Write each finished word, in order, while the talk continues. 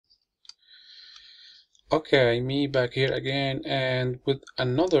Okay, me back here again, and with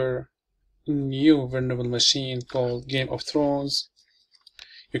another new vulnerable machine called Game of Thrones.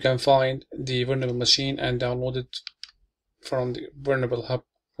 You can find the vulnerable machine and download it from the Vulnhub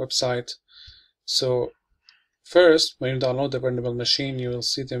website. So first, when you download the vulnerable machine, you will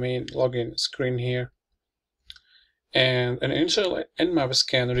see the main login screen here. And an initial nmap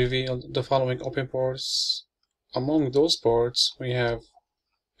scan revealed the following open ports. Among those ports, we have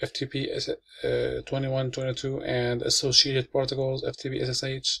FTP 2122 and associated protocols, FTP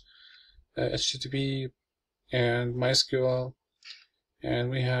SSH, HTTP, and MySQL. And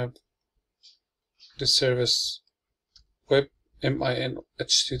we have the service web min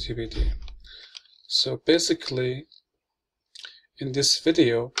HTTPD. So basically, in this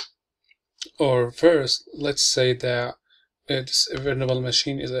video, or first, let's say that this vulnerable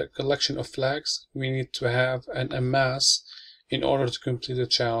machine is a collection of flags. We need to have an amass in order to complete the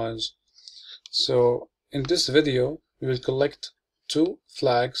challenge. So in this video, we will collect 2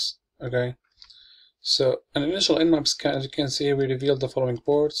 flags. Okay. So an initial nmap scan, as you can see, we revealed the following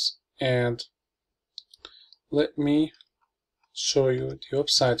ports, and let me show you the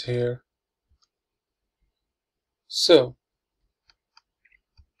website here. So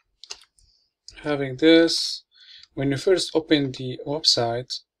having this, when you first open the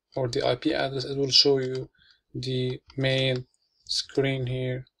website or the IP address, it will show you the main screen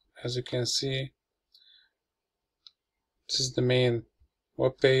here. As you can see, this is the main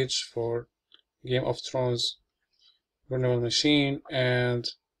web page for Game of Thrones vulnerable machine, and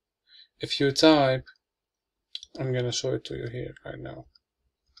if you type, I'm gonna show it to you here right now.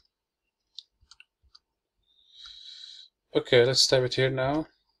 Okay, let's type it here now.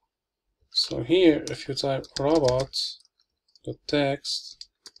 So here, if you type robots.txt,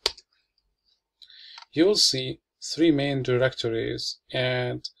 you will see 3 main directories,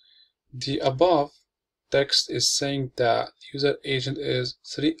 and the above text is saying that user agent is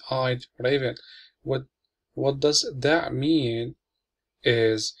 3-eyed raven. What does that mean?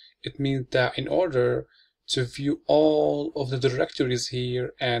 Is it means that in order to view all of the directories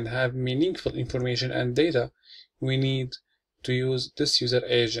here and have meaningful information and data, we need to use this user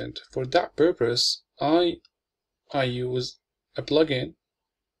agent. For that purpose, I use a plugin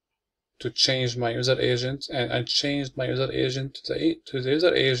to change my user agent, and I changed my user agent to the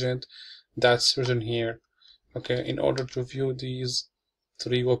user agent that's written here, okay, in order to view these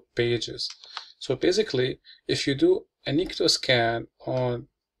 3 web pages. So basically, if you do a Nikto scan on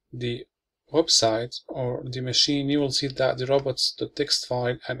the website or the machine, you will see that the robots.txt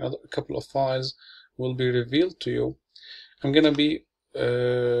file and a couple of files will be revealed to you. I'm gonna be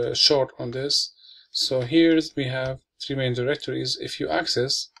short on this. So here we have 3 main directories. If you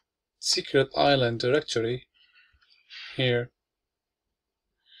access Secret Island directory here,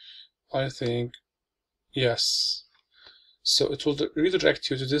 I think, yes. So it will redirect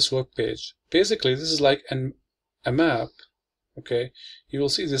you to this web page. Basically, this is like a map. Okay, you will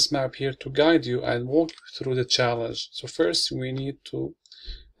see this map here to guide you and walk you through the challenge. So first, we need to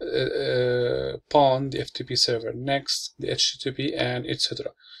pawn the FTP server, next the HTTP, and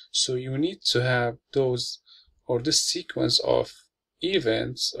etc. So you need to have those, or this sequence of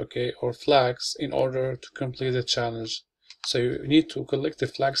events, okay, or flags, in order to complete the challenge. So you need to collect the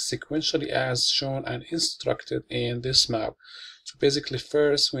flags sequentially as shown and instructed in this map. So basically,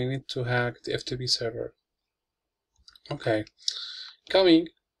 first we need to hack the FTP server. Okay, coming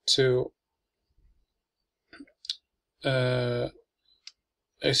to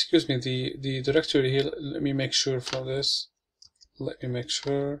excuse me, the directory here. Let me make sure for this. Let me make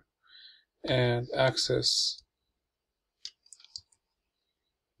sure and access.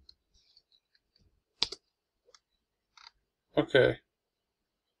 Okay.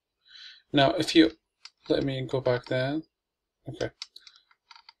 Now, if you let me go back then. Okay.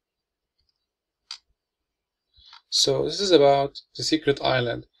 So this is about the secret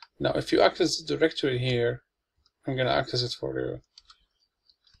island. Now, if you access the directory here, I'm gonna access it for you.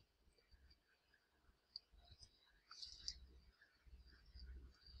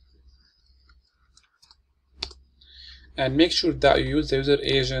 And make sure that you use the user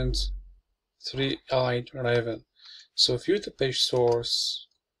agent 3-eyed raven. So view the page source,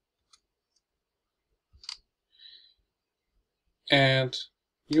 and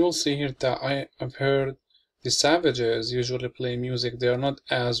you will see here that I have heard the savages usually play music. They are not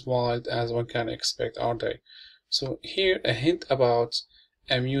as wild as one can expect, are they? So here a hint about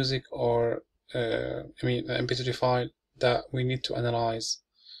a music or an MP3 file that we need to analyze.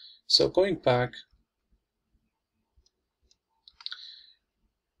 So going back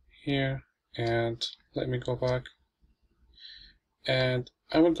here, and let me go back, and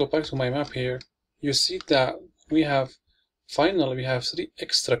I will go back to my map here. you see that finally we have 3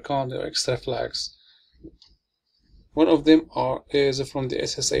 extra content or extra flags. One of them is from the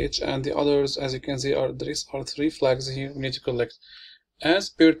SSH, and the others, as you can see, there are 3 flags here we need to collect. As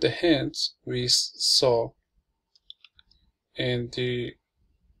per the hints we saw in the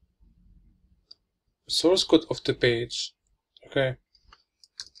source code of the page. Okay,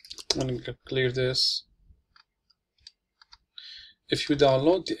 I'm gonna clear this. If you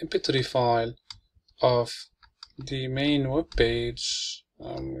download the MP3 file of the main web page,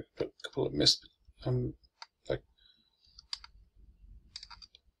 a couple of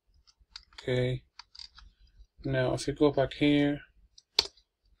okay. Now if you go back here,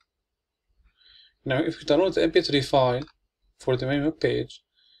 now if you download the MP3 file for the main web page,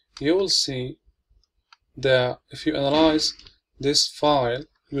 you will see that if you analyze this file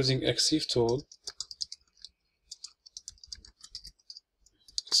using exif tool,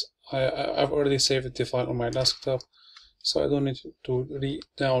 I've already saved the file on my desktop, so I don't need to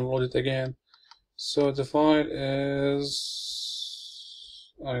re-download it again. So the file is,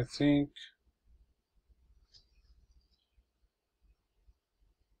 I think,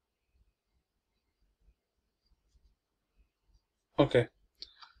 okay,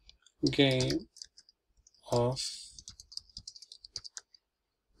 game of.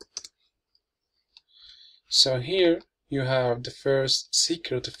 So here you have the first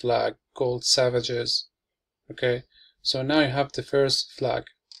secret flag called savages. Okay, so now you have the first flag.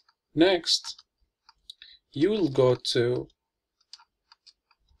 Next, you will go to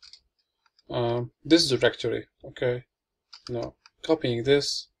this directory. Okay, now copying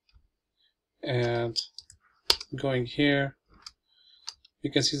this and going here.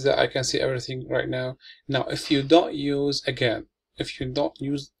 You can see that I can see everything right now. Now, if you don't use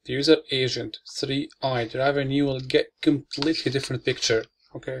the user agent 3i driver, you will get completely different picture.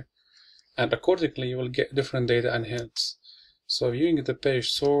 Okay, and accordingly you will get different data and hints. So viewing the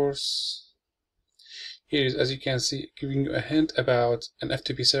page source, here is, as you can see, giving you a hint about an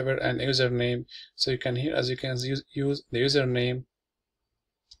FTP server and a username. So you can here, as you can use the username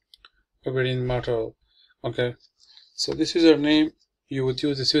Oberlin Martel. Okay, so this username, you would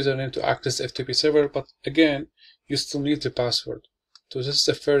use this username to access the FTP server, but again, you still need the password. So this is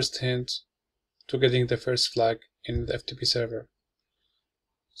the first hint to getting the first flag in the FTP server.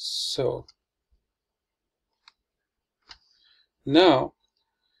 So now,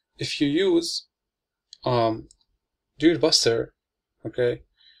 if you use Deerbuster, okay,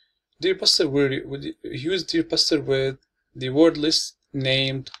 Deerbuster would use Deerbuster with the word list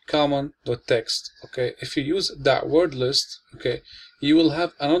named common.txt. Okay, if you use that word list, okay, you will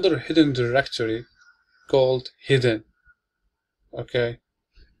have another hidden directory called hidden. Okay,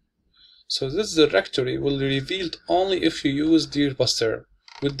 so this directory will be revealed only if you use Deerbuster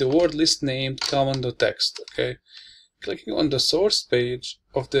with the word list named common.txt. Okay, clicking on the source page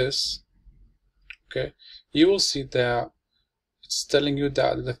of this, okay, you will see that it's telling you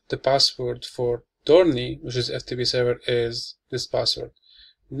that the password for Dorney, which is FTP server, is this password.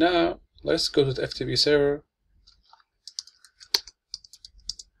 Now let's go to the FTP server.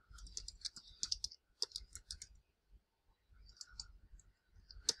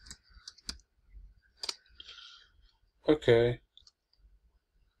 Okay,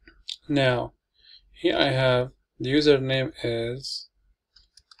 now here I have the username is,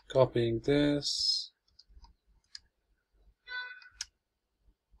 copying this,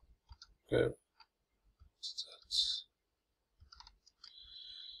 okay,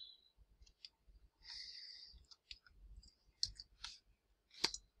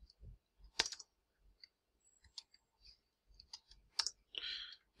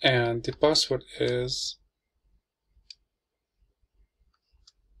 and the password is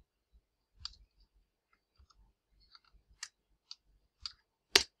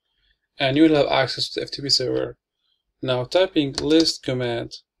and you will have access to the FTP server. Now typing list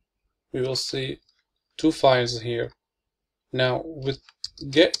command, we will see 2 files here. Now with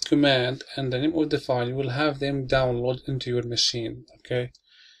get command and the name of the file, you will have them download into your machine. Okay,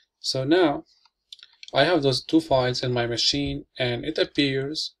 so now I have those 2 files in my machine, and it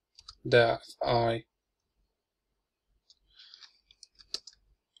appears that if I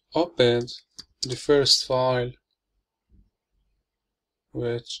opened the first file,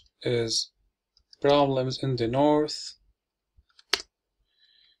 which is problems in the north,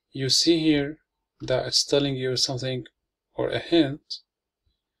 you see here that it's telling you something or a hint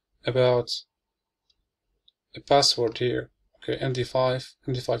about a password here. Okay,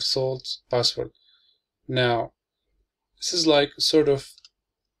 MD5 salt password. Now this is like sort of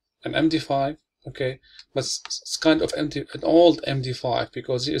an MD5 okay, but it's kind of empty, an old MD5,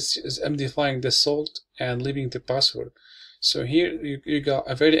 because it's MD5ing the salt and leaving the password. So here you got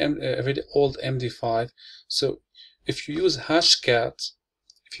a very old MD5. So if you use hashcat,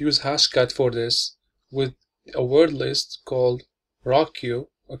 for this with a word list called ROCU,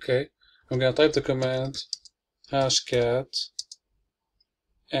 okay, I'm gonna type the command hashcat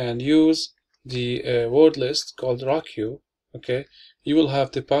and use the word list called ROCU, okay, you will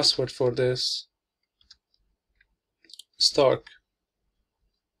have the password for this Stark.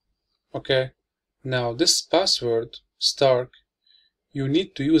 Okay, now this password Stark, you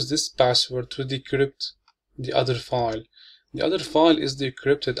need to use this password to decrypt the other file. The other file is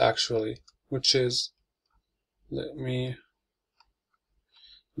decrypted actually, which is, the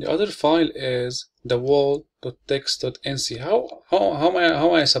other file is the wall.txt.nc. How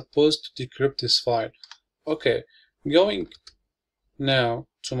am I supposed to decrypt this file? Okay, going now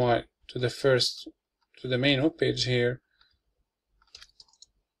to the main web page here.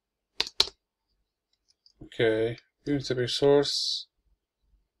 Okay, Writeup source.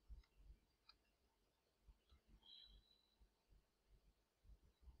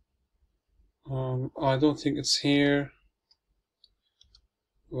 I don't think it's here,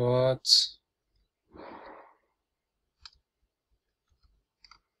 but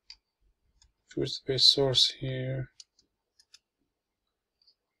Writeup source here.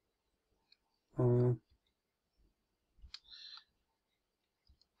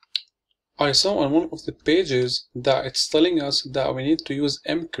 I saw on one of the pages that it's telling us that we need to use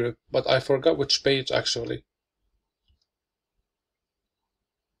mcrypt, but I forgot which page actually.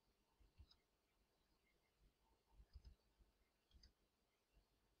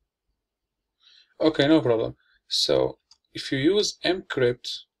 Okay, no problem. So if you use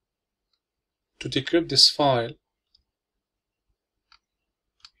mcrypt to decrypt this file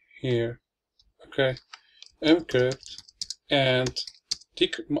here, okay, mcrypt and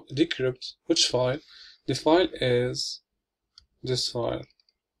decrypt which file? The file is this file.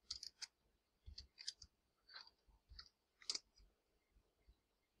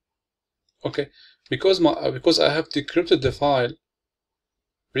 Okay, because I have decrypted the file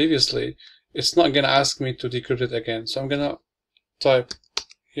previously, it's not gonna ask me to decrypt it again. So I'm gonna type,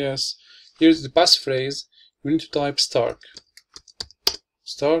 yes, here's the passphrase. We need to type Stark.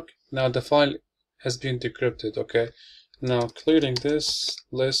 Now the file has been decrypted. Okay, now clearing this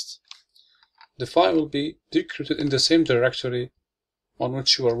list, the file will be decrypted in the same directory on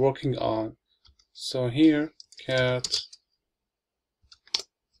which you are working on. So here, cat,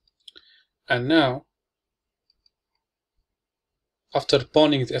 and now after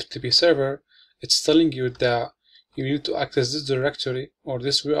pawning the FTP server, it's telling you that you need to access this directory or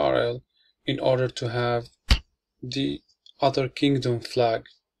this URL in order to have the other kingdom flag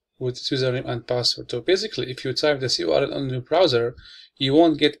with its username and password. So basically, if you type this URL on your browser, you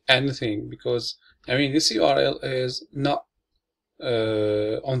won't get anything, because I mean this URL is not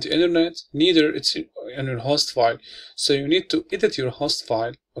on the internet, neither it's in your host file. So you need to edit your host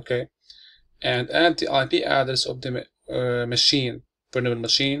file, okay, and add the IP address of the machine, vulnerable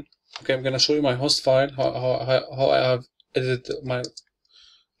machine. Okay, I'm gonna show you my host file, how I have edited my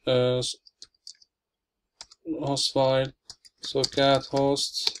host file. So cat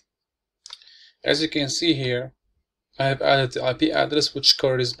host. As you can see here, I have added the IP address which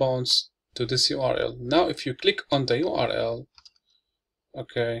corresponds to this URL. Now if you click on the URL,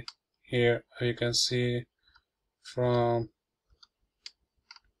 okay, here you can see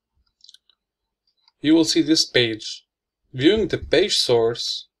you will see this page. Viewing the page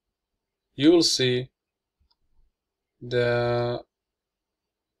source, you will see the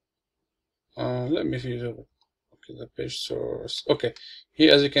let me view the page source. Okay,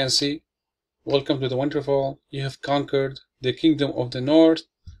 here as you can see, welcome to the wonderful. You have conquered the kingdom of the north,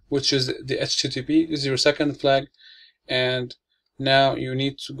 which is the HTTP. This is your second flag, and now you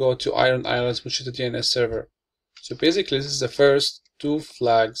need to go to Iron Islands, which is the DNS server. So basically, this is the first two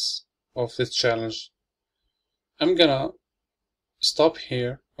flags of this challenge. I'm gonna stop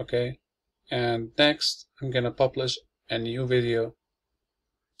here, okay, and next I'm gonna publish a new video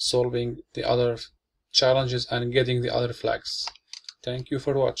solving the other challenges and getting the other flags. Thank you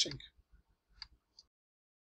for watching.